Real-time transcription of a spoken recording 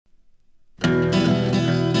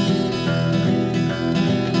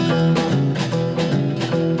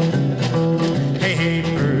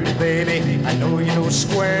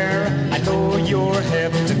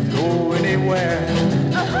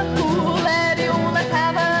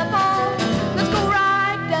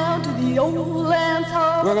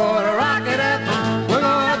We're gonna rock it up, we're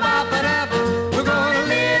gonna bop it up, we're gonna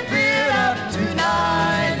live it up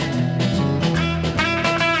tonight.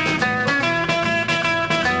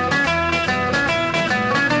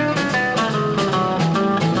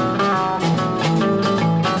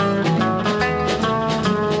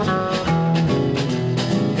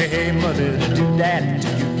 Hey, mother, do that. Do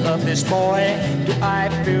you love this boy? Do I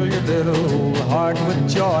fill your little heart with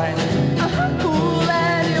joy? Cool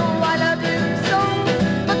as you, I love you so.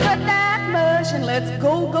 Forget that mush and let's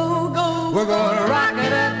go, go, go. We're gonna rock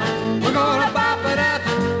it up, we're gonna bop it up,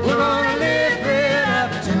 we're gonna live it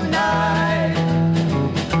up tonight.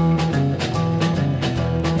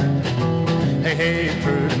 Hey, hey,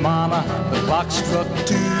 pretty mama, the clock struck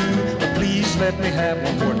 2. Please let me have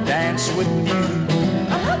one more dance with you.